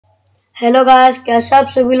Hello guys, कैसे आप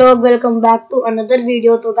सभी लोग। Welcome back to another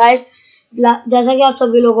video. तो गाइस, जैसा कि आप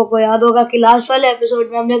सभी लोगों को याद होगा कि लास्ट वाले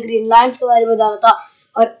एपिसोड में हमने ग्रीनलैंड्स के बारे में जाना था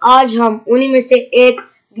और आज हम उन्हीं में से एक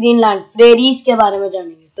ग्रीनलैंड प्रेरीज के बारे में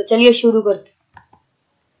जानेंगे। तो चलिए शुरू करते हैं।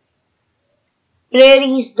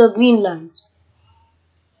 Prairies the Greenland.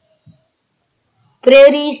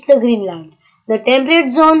 Prairies the Greenland. The temperate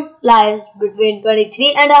zone lies between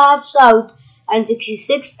 23.5 south and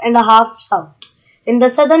 66.5 south in the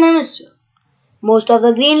southern hemisphere. Most of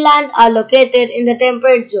the Greenland are located in the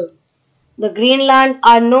temperate zone. The Greenland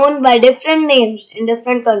are known by different names in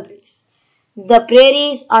different countries. The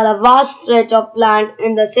prairies are a vast stretch of land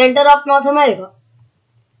in the center of North America.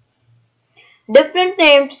 Different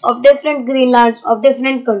names of different Greenlands of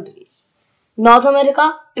different countries. North America,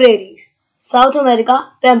 prairies. South America,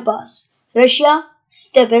 pampas. Russia,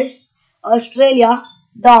 steppes. Australia,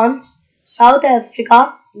 dons. South Africa,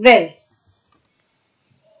 velds.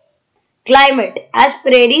 Climate. As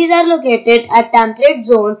prairies are located at temperate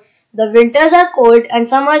zone, the winters are cold and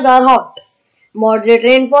summers are hot. Moderate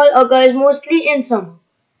rainfall occurs mostly in summer.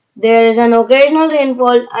 There is an occasional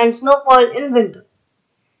rainfall and snowfall in winter.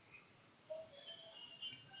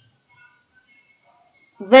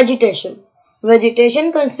 Vegetation.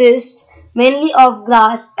 Vegetation consists mainly of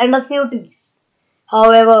grass and a few trees.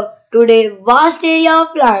 However, today vast area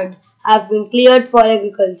of land have been cleared for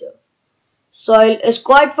agriculture. Soil is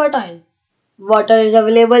quite fertile. Water is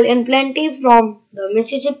available in plenty from the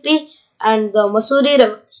Mississippi and the Missouri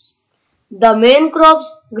rivers. The main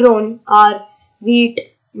crops grown are wheat,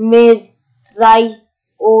 maize, rye,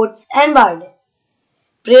 oats and barley.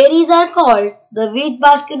 Prairies are called the wheat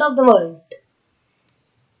basket of the world.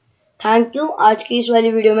 Thank you. आज की इस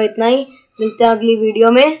वाली video में इतना ही। मिलते हैं अगली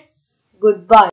video में। Good bye.